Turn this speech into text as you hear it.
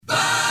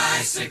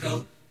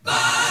Bicycle,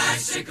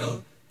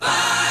 bicycle,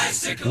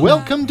 bicycle.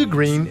 Welcome to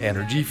Green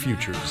Energy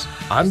Futures.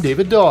 I'm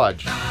David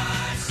Dodge.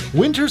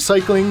 Winter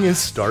cycling is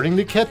starting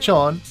to catch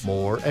on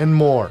more and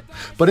more.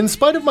 But in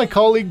spite of my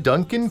colleague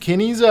Duncan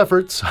Kinney's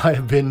efforts, I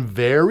have been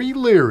very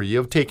leery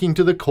of taking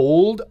to the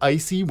cold,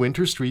 icy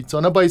winter streets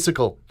on a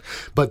bicycle.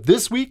 But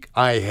this week,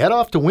 I head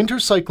off to Winter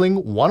Cycling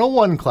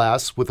 101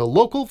 class with a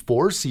local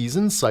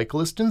four-season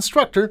cyclist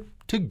instructor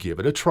to give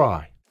it a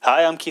try.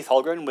 Hi, I'm Keith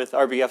Hallgren with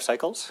RBF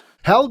Cycles.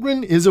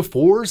 Hallgren is a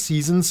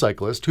four-season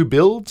cyclist who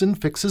builds and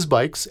fixes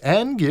bikes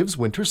and gives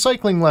winter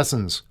cycling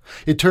lessons.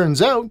 It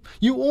turns out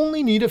you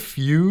only need a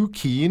few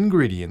key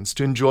ingredients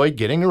to enjoy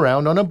getting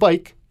around on a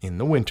bike in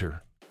the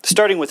winter.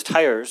 Starting with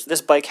tires,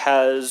 this bike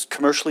has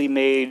commercially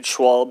made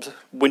Schwalbe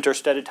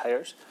winter-studded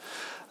tires.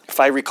 If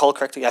I recall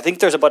correctly, I think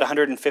there's about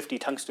 150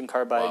 tungsten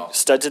carbide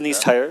studs in these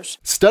tires.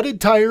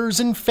 Studded tires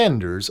and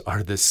fenders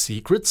are the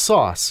secret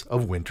sauce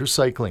of winter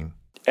cycling.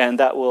 And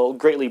that will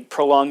greatly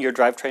prolong your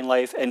drivetrain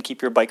life and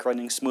keep your bike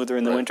running smoother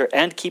in the winter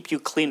and keep you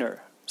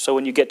cleaner. So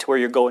when you get to where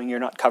you're going, you're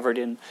not covered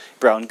in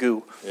brown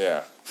goo.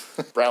 Yeah.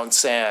 Brown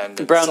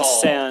sand. Brown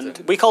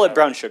sand. We call it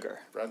brown sugar.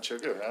 Brown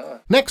sugar, huh?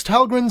 Next,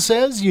 Hallgren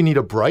says you need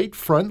a bright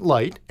front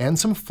light and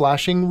some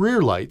flashing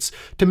rear lights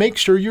to make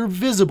sure you're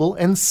visible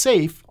and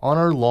safe on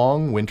our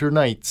long winter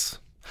nights.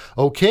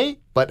 Okay,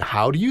 but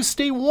how do you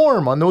stay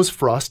warm on those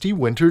frosty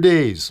winter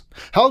days?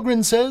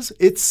 Hallgren says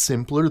it's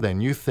simpler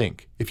than you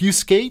think. If you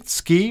skate,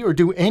 ski, or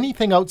do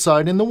anything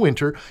outside in the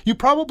winter, you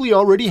probably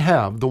already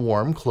have the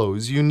warm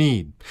clothes you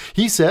need.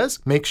 He says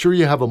make sure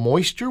you have a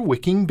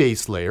moisture-wicking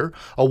base layer,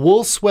 a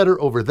wool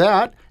sweater over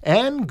that,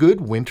 and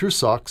good winter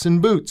socks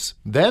and boots.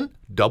 Then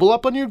double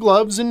up on your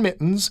gloves and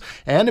mittens,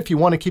 and if you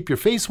want to keep your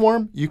face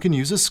warm, you can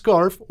use a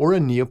scarf or a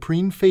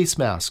neoprene face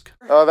mask.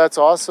 Oh, that's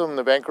awesome,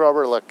 the bank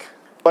robber look.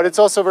 But it's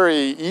also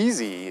very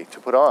easy to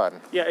put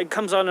on. Yeah, it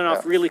comes on and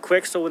off really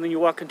quick, so when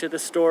you walk into the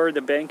store, the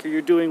bank, or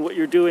you're doing what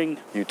you're doing,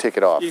 you take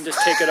it off. You can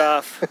just take it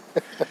off,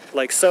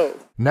 like so.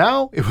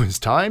 Now it was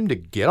time to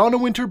get on a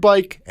winter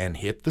bike and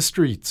hit the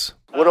streets.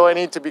 What do I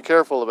need to be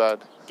careful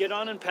about? Get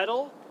on and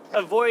pedal.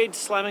 Avoid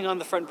slamming on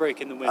the front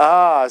brake in the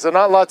winter. So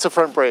not lots of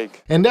front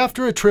brake. And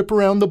after a trip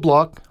around the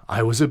block,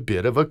 I was a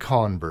bit of a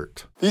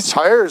convert. These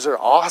tires are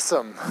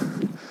awesome.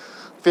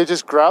 They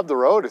just grab the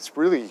road. It's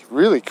really,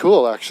 really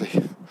cool,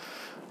 actually.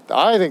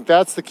 I think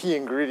that's the key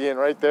ingredient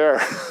right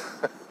there.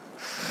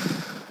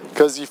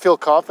 Because you feel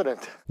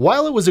confident.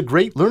 While it was a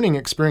great learning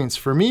experience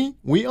for me,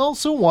 we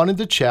also wanted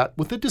to chat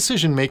with a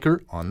decision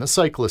maker on the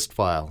cyclist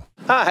file.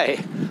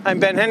 Hi, I'm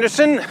Ben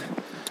Henderson,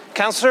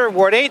 Councillor,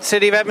 Ward 8,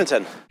 City of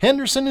Edmonton.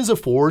 Henderson is a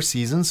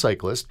four-season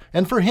cyclist,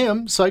 and for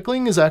him,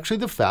 cycling is actually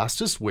the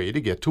fastest way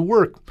to get to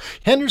work.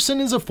 Henderson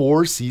is a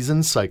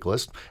four-season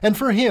cyclist, and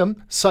for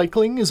him,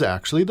 cycling is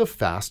actually the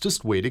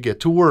fastest way to get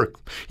to work.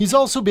 He's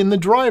also been the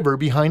driver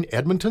behind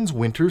Edmonton's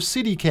Winter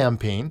City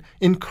campaign,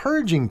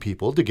 encouraging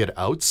people to get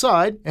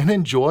outside and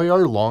enjoy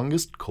our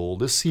longest,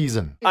 coldest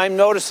season. I'm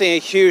noticing a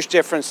huge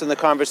difference in the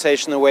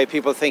conversation, the way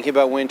people are thinking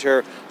about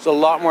winter. There's a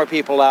lot more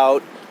people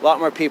out, a lot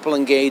more people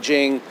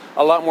engaging,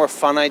 a lot more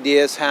fun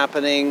ideas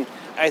happening.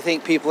 I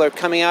think people are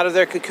coming out of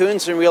their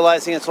cocoons and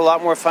realizing it's a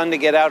lot more fun to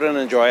get out and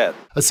enjoy it.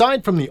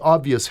 Aside from the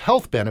obvious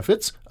health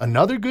benefits,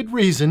 another good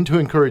reason to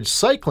encourage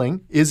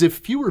cycling is if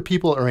fewer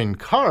people are in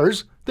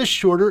cars, the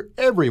shorter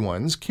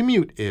everyone's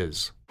commute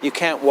is. You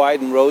can't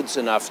widen roads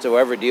enough to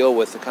ever deal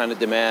with the kind of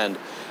demand.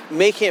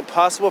 Making it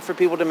possible for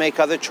people to make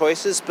other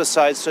choices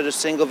besides sort of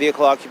single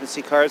vehicle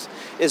occupancy cars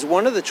is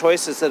one of the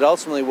choices that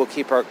ultimately will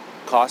keep our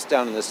costs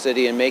down in the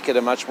city and make it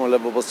a much more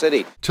livable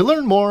city. To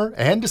learn more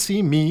and to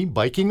see me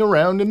biking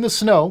around in the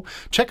snow,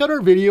 check out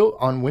our video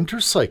on winter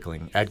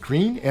cycling at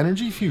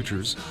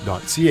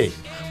greenenergyfutures.ca.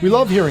 We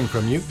love hearing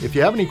from you. If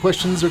you have any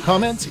questions or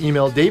comments,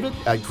 email David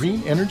at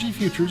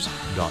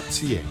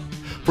greenenergyfutures.ca.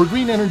 For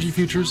Green Energy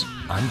Futures,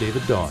 I'm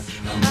David Dodge.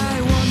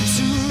 I want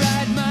to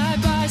ride my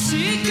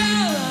bicycle.